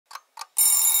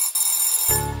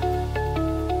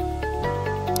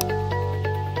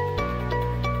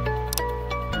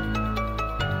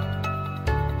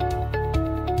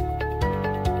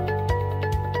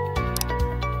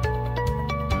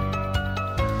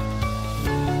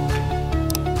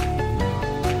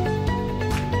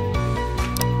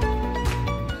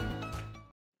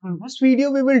this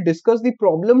video, we will discuss the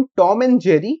problem Tom and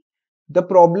Jerry. The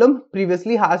problem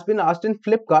previously has been asked in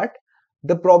Flipkart.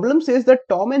 The problem says that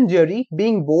Tom and Jerry,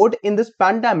 being bored in this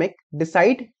pandemic,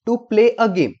 decide to play a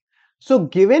game. So,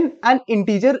 given an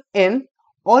integer n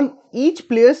on each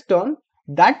player's turn,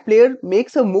 that player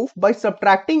makes a move by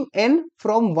subtracting n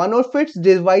from one of its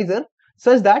divisor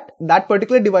such that that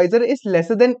particular divisor is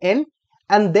lesser than n,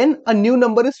 and then a new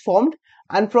number is formed,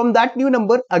 and from that new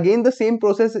number again the same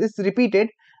process is repeated,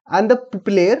 and the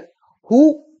player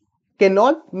who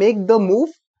cannot make the move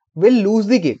will lose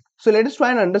the game. So let us try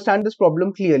and understand this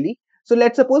problem clearly. So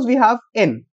let's suppose we have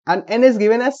n, and n is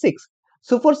given as 6.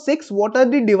 So for 6, what are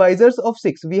the divisors of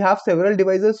 6? We have several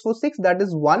divisors for 6, that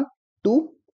is 1, 2,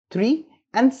 3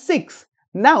 and 6.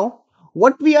 Now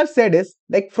what we are said is,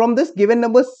 like, from this given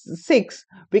number 6,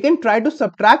 we can try to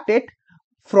subtract it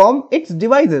from its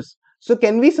divisors. So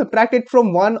can we subtract it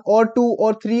from 1 or 2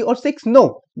 or 3 or 6?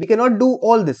 No, we cannot do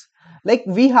all this. Like,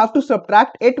 we have to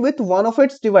subtract it with one of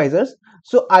its divisors.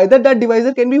 So either that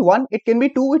divisor can be 1, it can be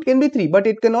 2, it can be 3, but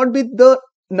it cannot be the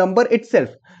number itself.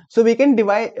 So we can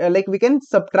divide, we can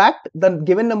subtract the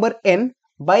given number n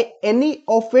by any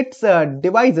of its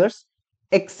divisors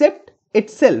except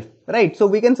itself, right? So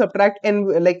we can subtract n,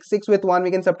 like 6 with 1,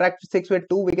 we can subtract 6 with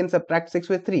 2, we can subtract 6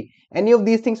 with 3. Any of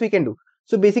these things we can do.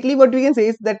 So basically what we can say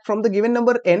is that from the given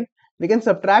number n, we can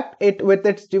subtract it with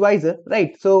its divisor,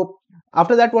 right? So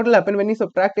after that, what will happen when we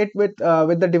subtract it with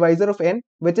the divisor of n,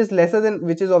 which is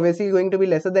obviously going to be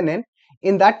lesser than n?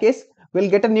 In that case, we'll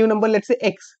get a new number, let's say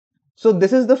x. So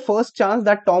this is the first chance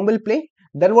that Tom will play.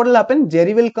 Then what will happen?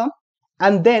 Jerry will come,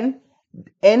 and then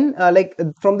n,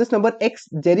 from this number x,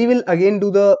 Jerry will again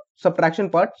do the subtraction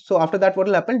part. So after that, what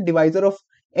will happen? Divisor of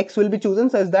x will be chosen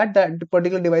such that that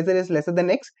particular divisor is lesser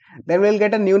than x. Then we'll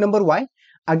get a new number y.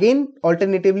 Again,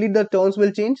 alternatively, the terms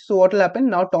will change. So what will happen?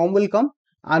 Now Tom will come,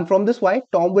 and from this y,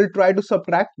 Tom will try to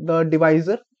subtract the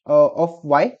divisor of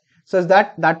y such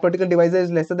that that particular divisor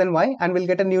is lesser than y, and we'll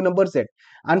get a new number z.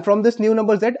 And from this new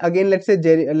number z, again, let's say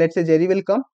Jerry will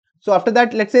come. So after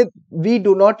that, let's say we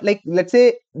do not, let's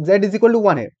say z is equal to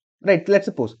 1 here, right? Let's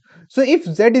suppose. So if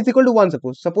z is equal to 1,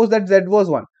 suppose that z was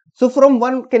 1. So from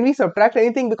 1, can we subtract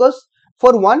anything? Because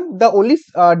for 1, the only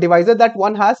divisor that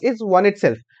 1 has is 1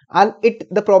 itself, and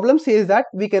the problem says that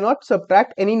we cannot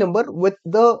subtract any number with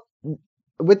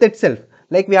itself.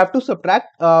 Like, we have to subtract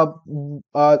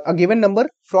a given number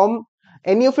from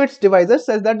any of its divisors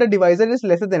such that the divisor is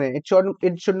lesser than n.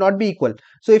 It should not be equal.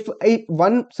 So if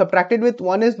 1 subtracted with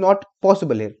 1 is not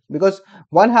possible here, because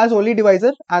 1 has only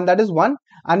divisor, and that is 1,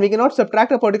 and we cannot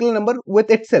subtract a particular number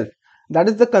with itself. That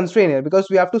is the constraint here, because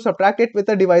we have to subtract it with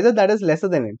a divisor that is lesser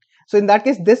than n. So in that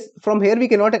case, this from here we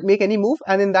cannot make any move,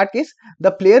 and in that case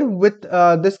the player with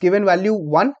this given value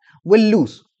 1 will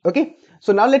lose. Okay,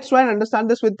 so now let's try and understand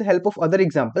this with the help of other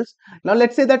examples. Now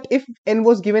let's say that if n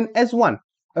was given as 1,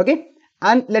 okay,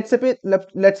 and let's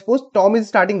suppose Tom is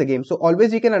starting the game. So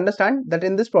always you can understand that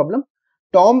in this problem,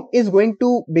 Tom is going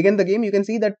to begin the game. You can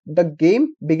see that the game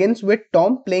begins with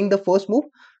Tom playing the first move.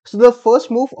 So the first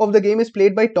move of the game is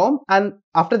played by Tom, and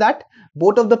after that,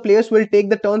 both of the players will take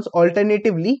the turns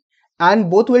alternatively, and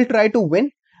both will try to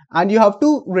win, and you have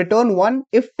to return 1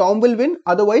 if Tom will win,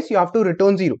 otherwise you have to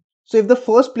return 0. So if the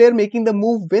first player making the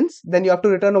move wins, then you have to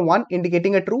return a 1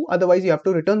 indicating a true, otherwise you have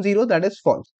to return 0, that is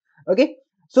false. Okay,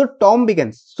 so Tom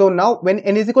begins. So now when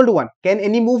n is equal to 1, can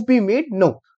any move be made?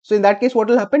 No. So in that case, what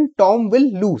will happen? Tom will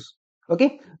lose.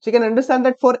 Okay, so you can understand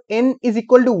that for n is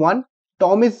equal to 1,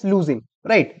 Tom is losing,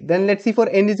 right? Then let's see for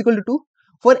n is equal to 2.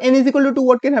 For n is equal to 2,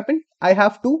 what can happen? I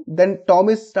have 2, then Tom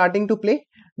is starting to play.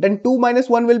 Then 2 minus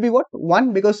 1 will be what?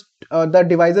 1, because the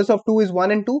divisors of 2 is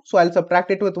 1 and 2. So I'll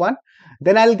subtract it with 1.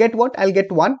 Then I'll get what? I'll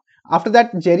get 1. After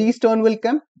that, Jerry's turn will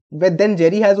come. But then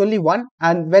Jerry has only 1,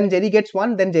 and when Jerry gets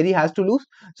 1, then Jerry has to lose.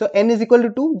 So n is equal to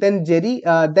 2, then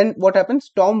then what happens?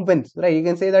 Tom wins, right? You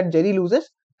can say that Jerry loses,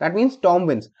 that means Tom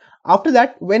wins. After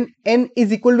that, when n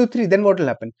is equal to 3, then what will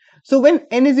happen? So when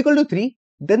n is equal to 3,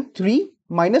 then 3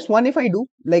 minus 1 if I do,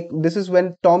 like, this is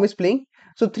when Tom is playing.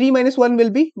 So 3 minus 1 will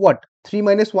be what? 3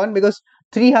 minus 1, because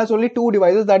 3 has only 2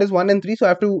 divisors, that is 1 and 3. So I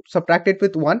have to subtract it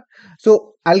with 1.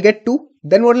 So I'll get 2.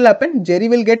 Then what will happen? Jerry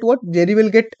will get what? Jerry will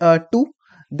get 2.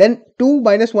 Then 2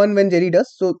 minus 1 when Jerry does,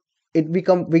 so we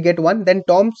get 1. Then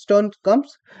Tom's turn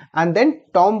comes, and then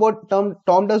Tom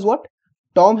does what?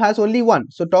 Tom has only 1,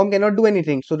 so Tom cannot do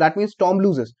anything. So that means Tom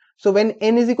loses. So when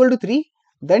n is equal to 3,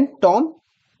 then Tom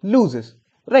loses,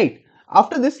 right?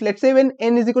 After this, let's say when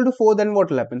n is equal to 4, then what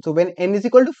will happen? So when n is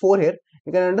equal to 4 here,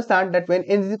 you can understand that when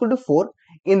n is equal to 4,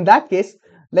 in that case,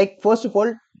 like, first of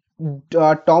all,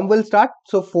 Tom will start.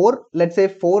 So 4, let's say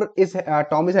 4 is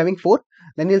Tom is having 4,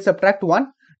 then he'll subtract 1.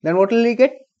 Then what will he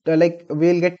get? like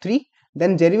we'll get 3.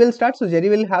 Then Jerry will start, so Jerry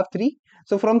will have 3.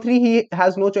 So from 3 he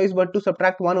has no choice but to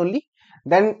subtract 1 only.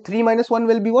 Then 3 minus 1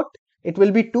 will be what? It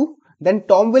will be 2. Then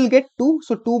Tom will get 2,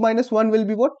 so 2 minus 1 will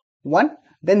be what? 1.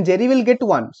 Then Jerry will get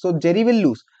 1, so Jerry will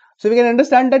lose. So we can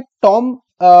understand that Tom,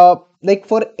 like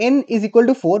for n is equal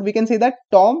to 4, we can say that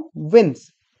Tom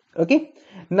wins. Okay.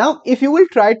 Now if you will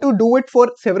try to do it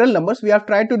for several numbers, we have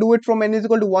tried to do it from n is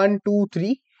equal to 1, 2,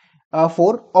 3,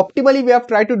 4. Optimally we have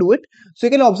tried to do it. So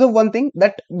you can observe one thing,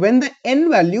 that when the n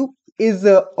value is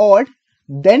odd,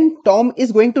 then Tom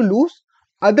is going to lose.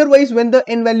 Otherwise, when the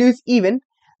n value is even,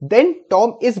 then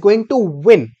Tom is going to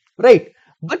win, right?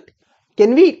 But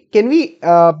can we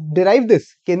derive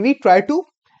this? Can we try to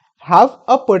have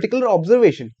a particular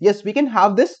observation? Yes, we can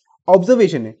have this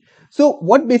observation. So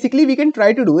what basically we can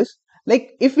try to do is,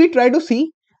 like if we try to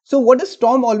see, so what is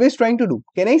Tom always trying to do?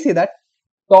 Can I say that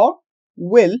Tom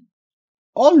will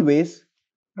always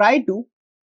try to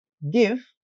give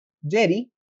Jerry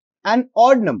an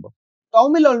odd number?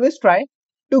 Tom will always try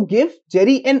to give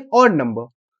Jerry an odd number.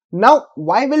 Now,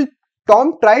 why will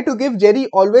Tom try to give Jerry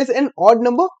always an odd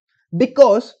number?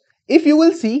 Because if you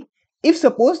will see, if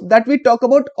suppose that we talk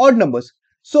about odd numbers,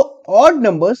 so odd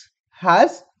numbers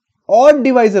has odd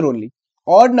divisor only.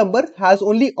 Odd number has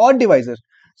only odd divisor.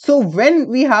 So when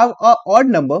we have a odd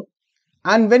number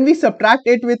and when we subtract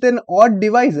it with an odd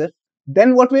divisor,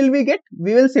 then what will we get?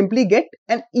 We will simply get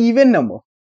an even number.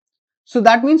 So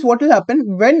that means what will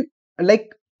happen when, like,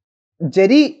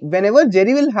 Jerry, whenever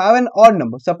Jerry will have an odd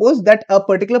number, suppose that a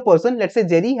particular person, let's say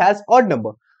Jerry has odd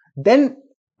number, then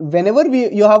whenever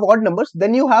you have odd numbers,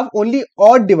 then you have only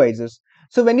odd divisors.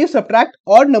 So when you subtract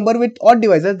odd number with odd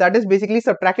divisors, that is basically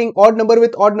subtracting odd number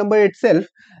with odd number itself,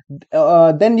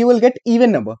 then you will get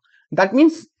even number. That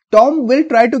means Tom will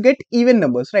try to get even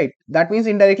numbers, right? That means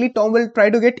indirectly Tom will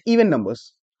try to get even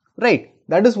numbers, right?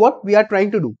 That is what we are trying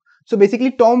to do. So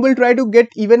basically Tom will try to get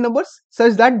even numbers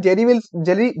such that Jerry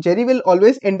will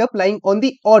always end up lying on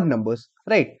the odd numbers,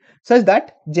 right? Such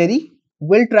that Jerry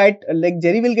will try, like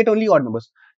Jerry will get only odd numbers.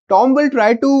 Tom will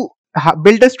try to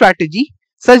build a strategy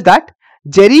such that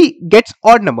Jerry gets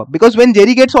odd number, because when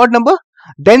Jerry gets odd number,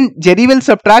 then Jerry will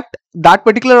subtract that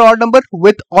particular odd number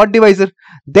with odd divisor.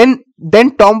 Then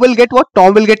Tom will get what?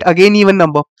 Tom will get again even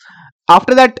number.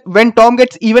 After that, when Tom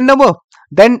gets even number,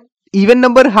 then even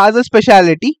number has a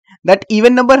speciality that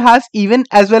even number has even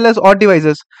as well as odd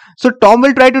divisors. So Tom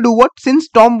will try to do what? Since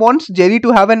Tom wants Jerry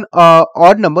to have an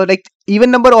odd number, like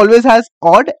even number always has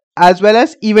odd as well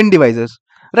as even divisors,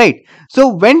 right?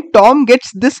 So when Tom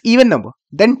gets this even number,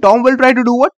 then Tom will try to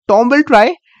do what? Tom will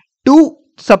try to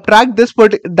subtract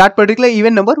that particular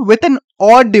even number with an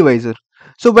odd divisor.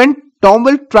 So when Tom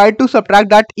will try to subtract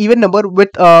that even number with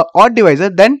odd divisor,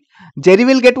 then Jerry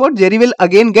will get what? Jerry will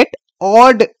again get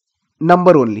odd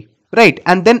number only, right?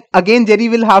 And then again Jerry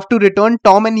will have to return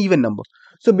Tom an even number.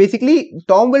 So basically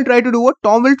Tom will try to do what?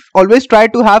 Tom will always try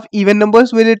to have even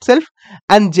numbers with itself,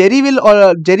 and Jerry will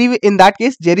in that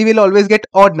case Jerry will always get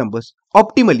odd numbers,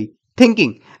 optimally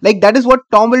thinking. Like that is what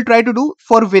Tom will try to do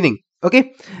for winning.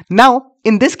 Okay, now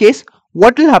in this case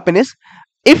what will happen is,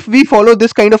 if we follow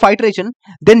this kind of iteration,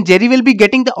 then Jerry will be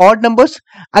getting the odd numbers,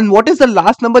 and what is the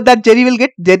last number that Jerry will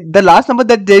get? The last number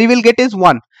that Jerry will get is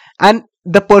 1, and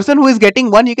the person who is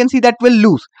getting 1, you can see that will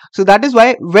lose. So that is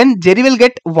why when Jerry will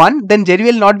get 1, then Jerry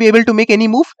will not be able to make any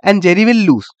move and Jerry will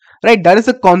lose, right? That is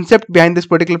the concept behind this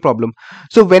particular problem.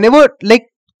 So whenever, like,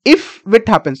 if it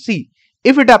happens, see,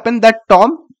 if it happens that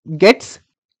Tom gets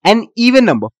an even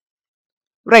number,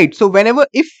 right? So whenever,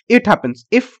 if it happens,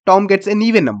 if Tom gets an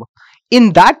even number,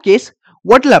 in that case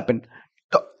what will happen?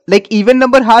 Like even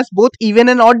number has both even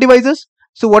and odd divisors.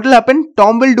 So what will happen?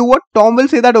 Tom will do what? Tom will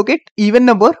say that, okay, even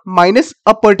number minus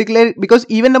a particular, because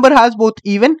even number has both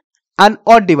even and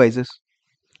odd divisors.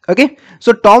 Okay,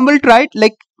 so Tom will try it,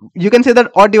 like you can say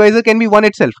that odd divisor can be 1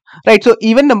 itself, right? So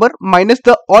even number minus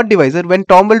the odd divisor, when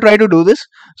Tom will try to do this,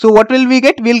 so what will we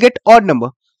get? We'll get odd number.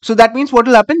 So that means what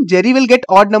will happen? Jerry will get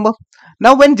odd number.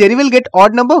 Now when Jerry will get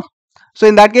odd number, so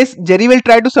in that case Jerry will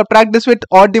try to subtract this with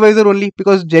odd divisor only,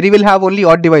 because Jerry will have only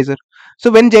odd divisor.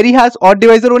 So when Jerry has odd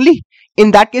divisor only, in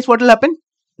that case what will happen?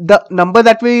 The number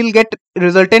that we will get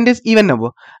resultant is even number,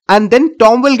 and then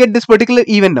Tom will get this particular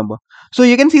even number. So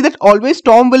you can see that always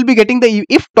Tom will be getting the,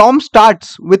 if Tom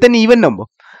starts with an even number,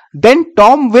 then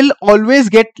Tom will always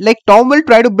get, like Tom will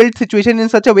try to build situation in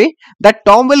such a way that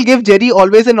Tom will give Jerry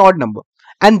always an odd number,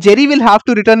 and Jerry will have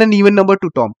to return an even number to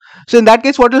Tom. So in that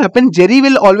case what will happen? Jerry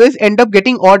will always end up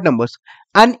getting odd numbers,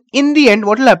 and in the end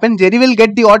what will happen? Jerry will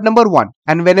get the odd number 1,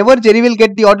 and whenever Jerry will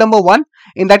get the odd number 1,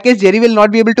 in that case Jerry will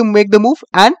not be able to make the move,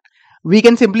 and we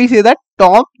can simply say that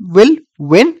Tom will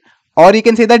win or you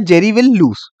can say that Jerry will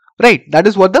lose, right? That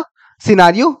is what the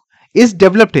scenario is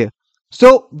developed here.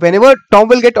 So whenever Tom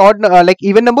will get odd, like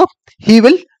even number, he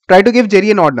will try to give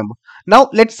Jerry an odd number. Now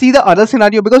let's see the other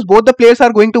scenario, because both the players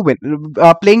are going to win,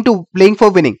 playing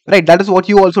for winning, right? That is what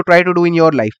you also try to do in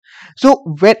your life. So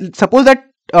when suppose that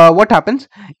what happens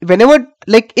whenever,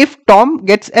 like if Tom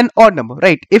gets an odd number,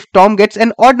 right? If Tom gets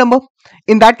an odd number,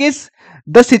 in that case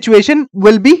the situation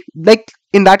will be like,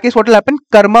 in that case what will happen,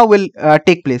 karma will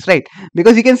take place, right?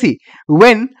 Because you can see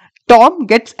when Tom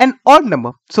gets an odd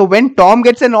number, so when Tom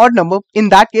gets an odd number, in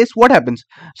that case what happens?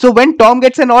 So when Tom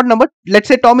gets an odd number, let's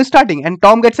say Tom is starting and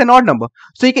Tom gets an odd number,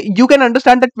 so you can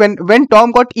understand that when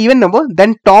Tom got even number,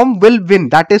 then Tom will win,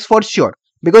 that is for sure,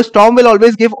 because Tom will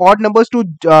always give odd numbers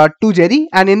to Jerry,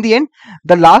 and in the end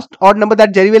the last odd number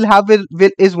that Jerry will have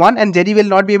is 1, and Jerry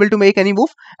will not be able to make any move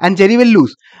and Jerry will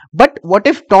lose. But what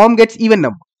if Tom gets even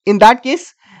number? In that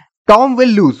case Tom will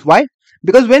lose. Why?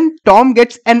 Because when Tom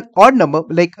gets an odd number,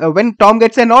 like when Tom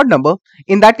gets an odd number,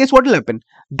 in that case what will happen?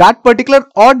 That particular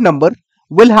odd number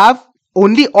will have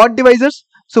only odd divisors.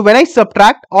 So when I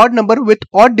subtract odd number with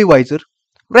odd divisor,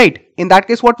 right, in that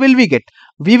case what will we get?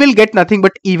 We will get nothing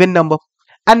but even number.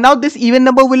 And now this even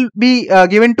number will be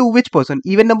given to which person?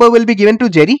 Even number will be given to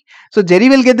Jerry. So Jerry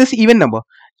will get this even number.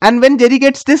 And when Jerry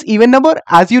gets this even number,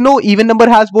 as you know, even number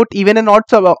has both even and odd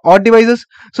divisors.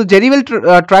 So Jerry will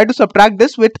try to subtract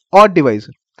this with odd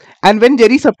divisor. And when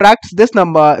Jerry subtracts this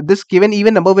number, this given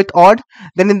even number with odd,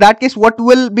 then in that case, what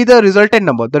will be the resultant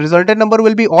number? The resultant number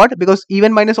will be odd, because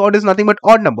even minus odd is nothing but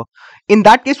odd number. In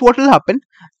that case, what will happen?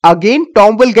 Again,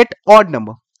 Tom will get odd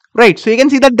number. Right. So you can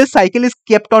see that this cycle is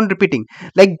kept on repeating.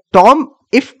 Like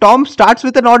if Tom starts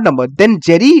with an odd number, then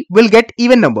Jerry will get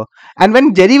even number. And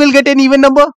when Jerry will get an even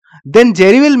number, then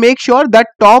Jerry will make sure that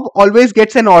Tom always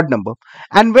gets an odd number.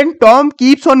 And when Tom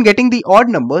keeps on getting the odd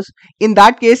numbers, in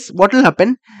that case, what will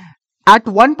happen? At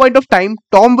one point of time,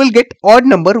 Tom will get odd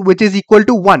number which is equal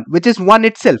to 1, which is 1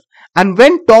 itself. And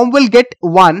when Tom will get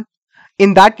 1,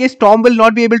 in that case, Tom will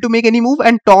not be able to make any move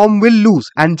and Tom will lose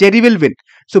and Jerry will win.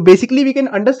 So basically, we can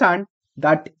understand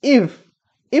that if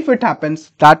it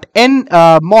happens that n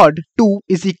mod 2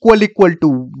 is equal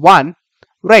to 1,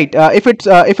 right? If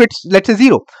it's let's say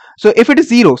 0. So if it is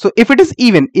 0, so if it is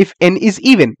even, if n is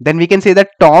even, then we can say that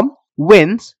Tom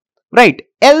wins, right?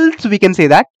 Else we can say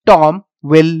that Tom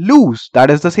will lose.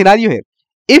 That is the scenario here.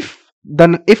 If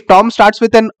Tom starts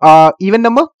with an even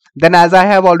number, then as I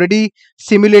have already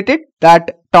simulated that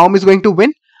Tom is going to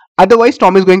win, otherwise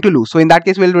Tom is going to lose. So in that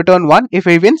case we'll return 1 if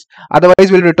he wins,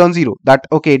 otherwise we'll return 0, that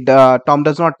okay, Tom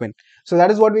does not win. So that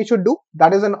is what we should do.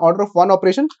 That is an order of 1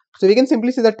 operation. So we can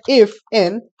simply say that if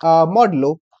n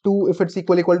modulo 2, if it's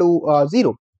equal to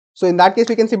 0, so in that case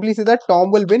we can simply say that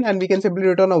Tom will win and we can simply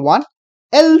return a 1.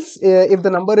 Else if the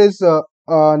number is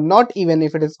not even,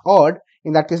 if it is odd,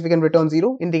 in that case we can return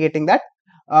 0, indicating that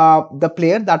the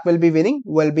player that will be winning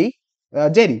will be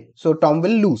Jerry. So Tom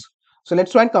will lose. So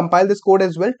let's try and compile this code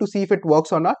as well to see if it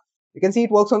works or not. You can see it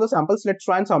works on the samples. Let's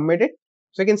try and submit it.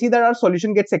 So you can see that our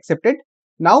solution gets accepted.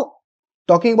 Now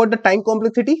talking about the time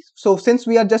complexity. So since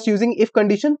we are just using if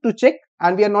condition to check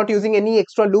and we are not using any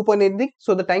extra loop or anything,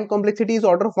 so the time complexity is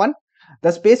order of 1.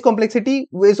 The space complexity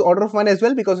is order of 1 as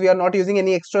well, because we are not using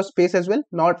any extra space as well.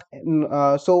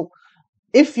 So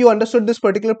if you understood this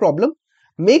particular problem,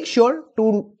 make sure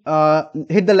to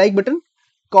hit the like button,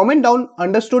 comment down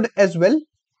understood as well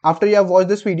after you have watched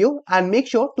this video, and make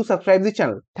sure to subscribe the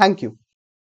channel. Thank you.